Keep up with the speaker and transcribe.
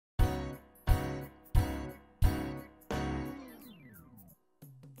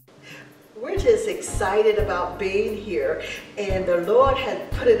We're just excited about being here, and the Lord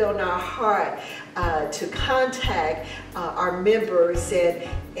had put it on our heart to contact our members,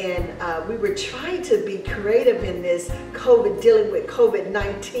 and we were trying to be creative in this dealing with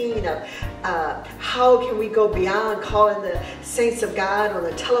COVID-19 of how can we go beyond calling the saints of God on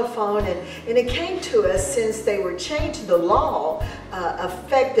the telephone, and it came to us since they were changing the law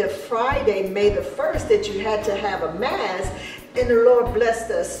effective Friday, May the 1st, that you had to have a mask. And the Lord blessed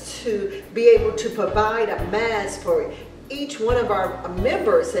us to be able to provide a mask for each one of our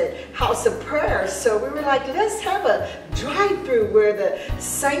members at House of Prayer. So we were like, let's have a drive-through where the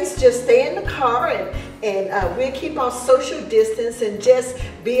saints just stay in the car and we'll keep our social distance and just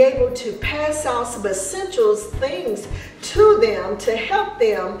be able to pass out some essentials things to them to help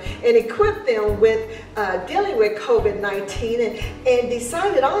them and equip them with dealing with COVID-19, and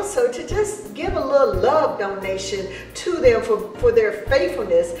decided also to just give a little love donation to them for their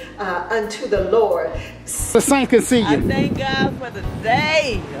faithfulness unto the Lord. The saints can see you. I thank God for the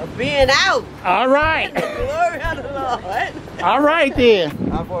day of being out. All right. Glory to the Lord. All right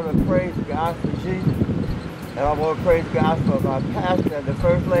then. I want to praise God for Jesus. And I want to praise God for my pastor and the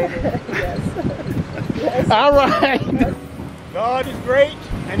First Lady. Yes. All right. God is great,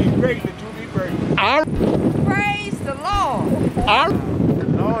 and He's greatly to be praised. All Praise the Lord. The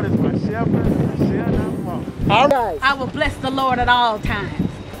Lord is my shepherd, and I shall not want. right. I will bless the Lord at all times,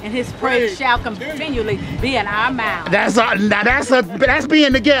 and His praise shall continually be in our mouth. That's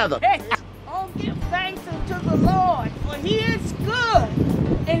being together. Hey. Oh, give thanks unto the Lord, for He is good,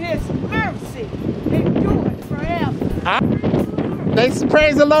 and His mercy endureth forever. They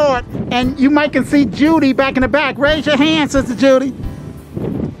praise the Lord, and you might can see Judy back in the back. Raise your hand, Sister Judy.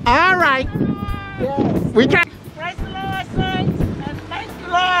 All right. Yes. We can. Praise the Lord, saints, and thank the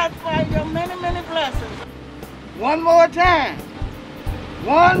Lord for your many, many blessings. One more time.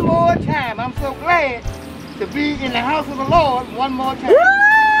 One more time. I'm so glad to be in the house of the Lord one more time.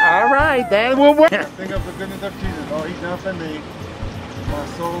 All right, that will work. Think of the goodness of Jesus. All He's done for me. My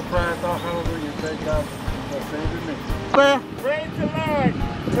soul cries out hallelujah. Thank God for saving me. Praise the Lord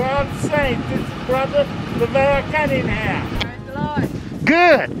to all the saints. This is Brother LeVar Cunningham. Praise the Lord.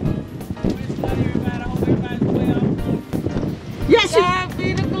 Good. Everybody, I hope everybody's well. Yes, God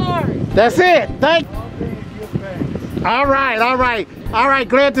be the glory. that's it. Thank. All things give thanks. All right, all right, all right.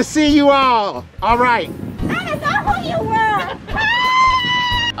 Glad to see you all. All right. I don't know who you were.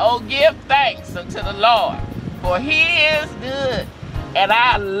 Oh, give thanks unto the Lord, for He is good, and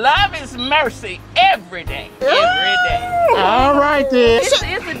I love His mercy every day, every day. All right then. It's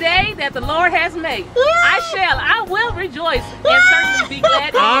a day that the Lord has made. I will rejoice and certainly be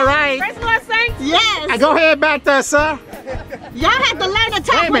glad. All right. Praise the Lord, saints. Yes. Go ahead back there, sir. Y'all have to learn to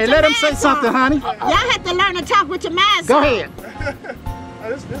talk Hey, with man, your let him mask say something, on. honey. Y'all have to learn to talk with your mask Go on. ahead.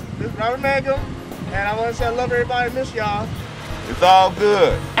 This is Robert Mangum, and I want to say I love everybody, miss y'all. It's all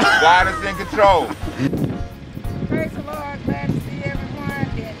good. God is in control. Praise the Lord. Glad to see everyone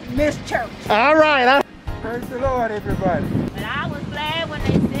at Miss Church. All right. Praise the Lord, everybody. And I was glad when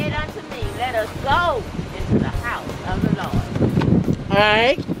they said unto me, let us go into the house of the Lord. All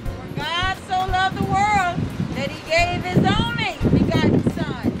right. For God so loved the world that He gave His only begotten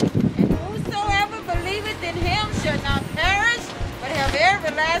Son, and whosoever believeth in Him shall not perish, but have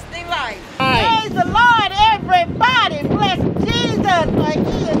everlasting life. Praise the Lord, everybody. Bless Jesus, for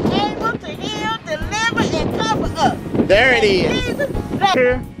He is able to heal, deliver, and cover us. There it is. Jesus, bless.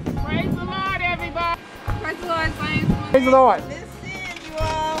 Praise the Lord, everybody. Praise the Lord, saints. Praise the Lord. Good seeing you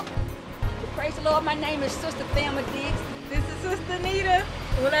all. Praise the Lord. My name is Sister Thelma Diggs. This is Sister Nita.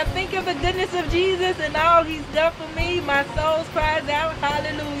 When I think of the goodness of Jesus and all He's done for me, my soul cries out,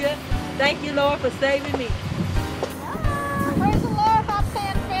 hallelujah. Thank you, Lord, for saving me. Praise the Lord,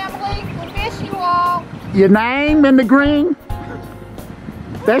 HOPTAN family. We miss you all. Your name in the green?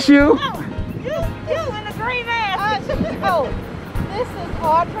 That's you? Oh, you in the green ass. This is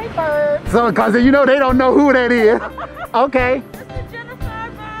Audrey Bird. So, because you know they don't know who that is. Okay. This is Jennifer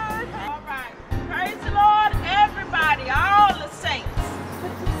Bird. All right. Praise the Lord, everybody, all the saints.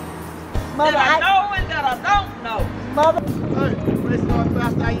 Mother, that I know and that I don't know. Mother. Hey, praise the Lord,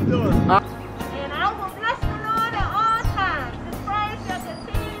 Pastor. How you doing? And I will bless the Lord at all times. His praise shall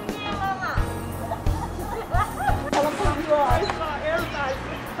continue to be in my mouth. Tell them who you are. Everybody,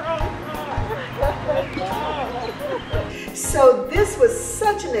 So this was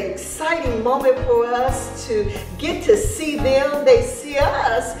such an exciting moment for us to get to see them. They see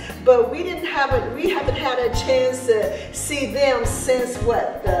us, but we haven't had a chance to see them since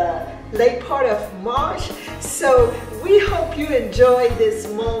what, the late part of March. So we hope you enjoyed this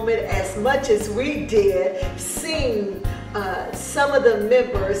moment as much as we did, seeing some of the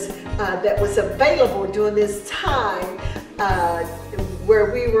members that was available during this time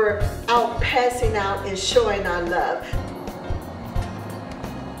where we were out passing out and showing our love.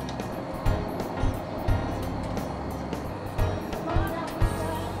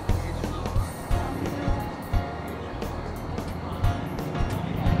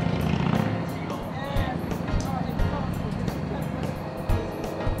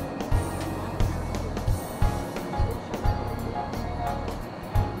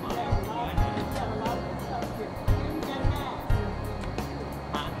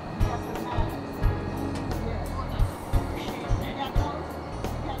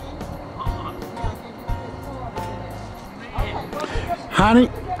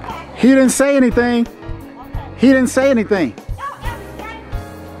 Honey, he didn't say anything. He didn't say anything.